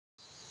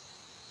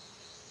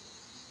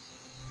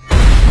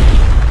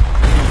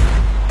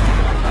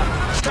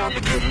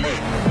me.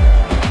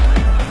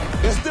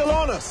 They're still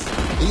on us.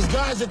 These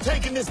guys are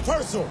taking this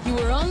personal. You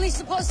were only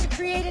supposed to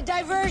create a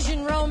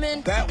diversion,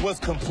 Roman. That was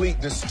complete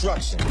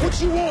destruction.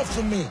 What you want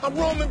from me? I'm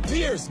Roman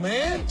Pierce,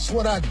 man. It's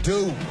what I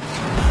do.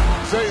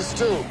 Phase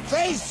 2.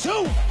 Phase 2?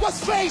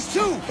 What's phase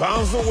 2?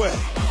 Pounds away.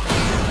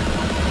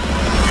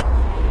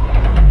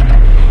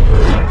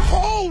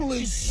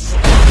 Holy shit!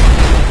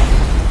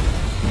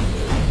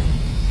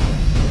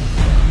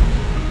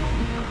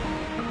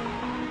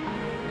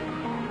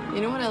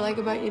 You know what I like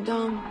about you,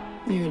 Dom?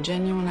 You're a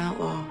genuine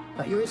outlaw,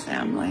 but you're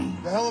family.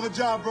 A hell of a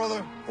job,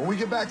 brother. When we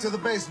get back to the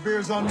base,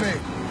 beer's on me.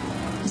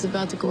 He's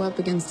about to go up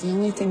against the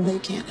only thing they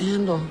can't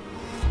handle.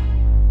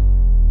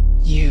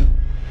 You.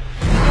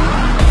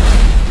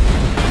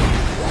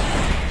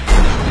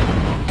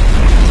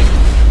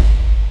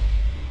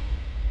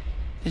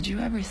 Did you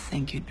ever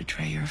think you'd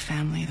betray your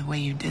family the way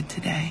you did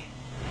today?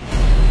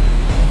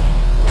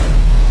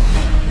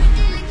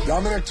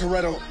 Dominic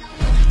Toretto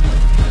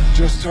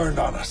just turned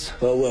on us.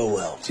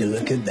 Well. You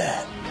look at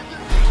that.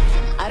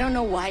 I don't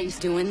know why he's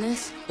doing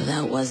this, but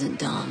that wasn't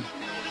Dom.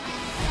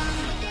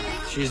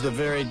 She's the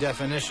very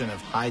definition of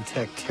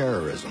high-tech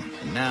terrorism.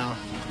 And now,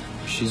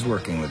 she's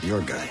working with your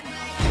guy.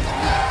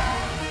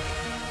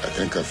 I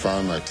think I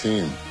found my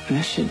team.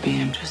 This should be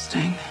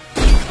interesting.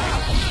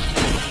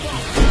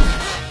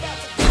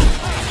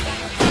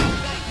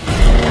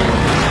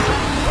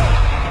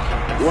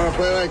 You want to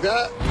play like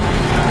that?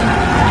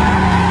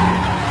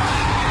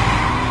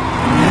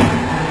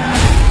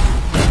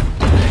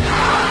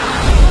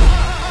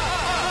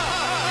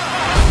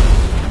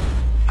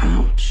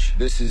 Ouch.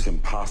 This is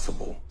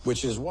impossible.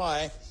 Which is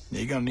why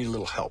you're gonna need a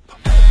little help.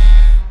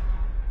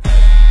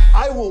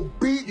 I will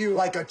beat you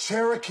like a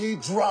Cherokee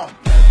drum.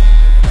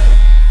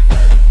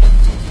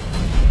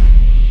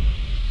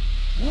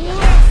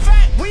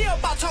 We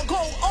about to go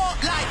all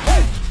like.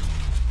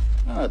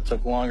 Oh, it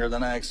took longer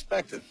than I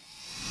expected.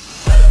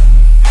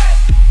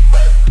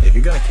 If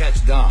you're gonna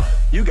catch Dom,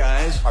 you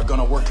guys are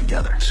gonna work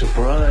together.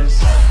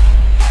 Surprise.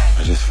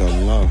 I just fell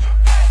in love.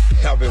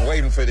 I've been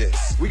waiting for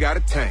this. We got a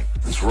tank.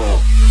 Let's roll.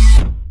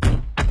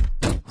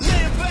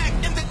 Laying back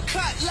in the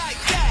cut like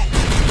that.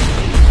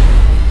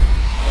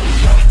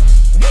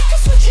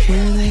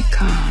 Here they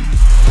come.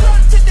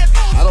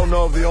 I don't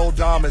know if the old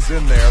Dom is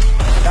in there.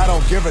 I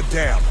don't give a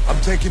damn. I'm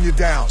taking you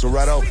down.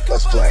 Toretto,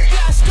 let's play.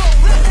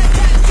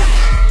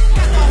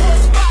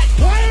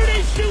 Why are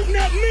they shooting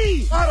at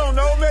me? I don't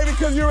know. Maybe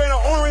because you're in an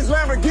orange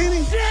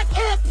Lamborghini? Shut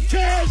up,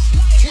 Cash.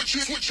 Switch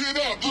it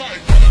up,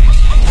 like.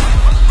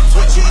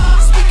 Switch it,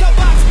 speaker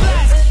box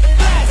blast,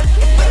 blast.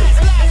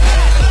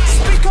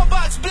 Speaker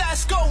box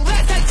blast, go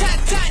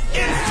rat-tat-tat-tat.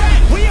 In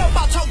fact, we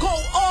about to go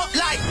all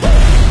like.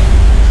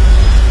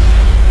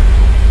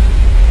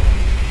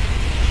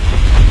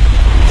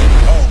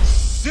 Oh,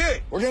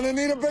 shit. We're gonna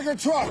need a bigger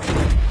truck.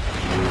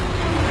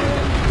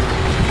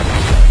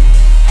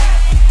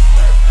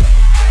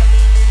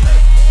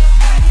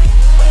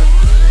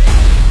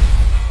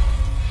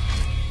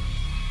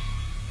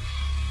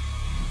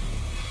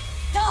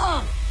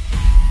 Dom!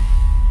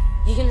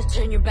 You gonna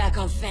turn your back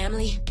on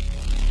family?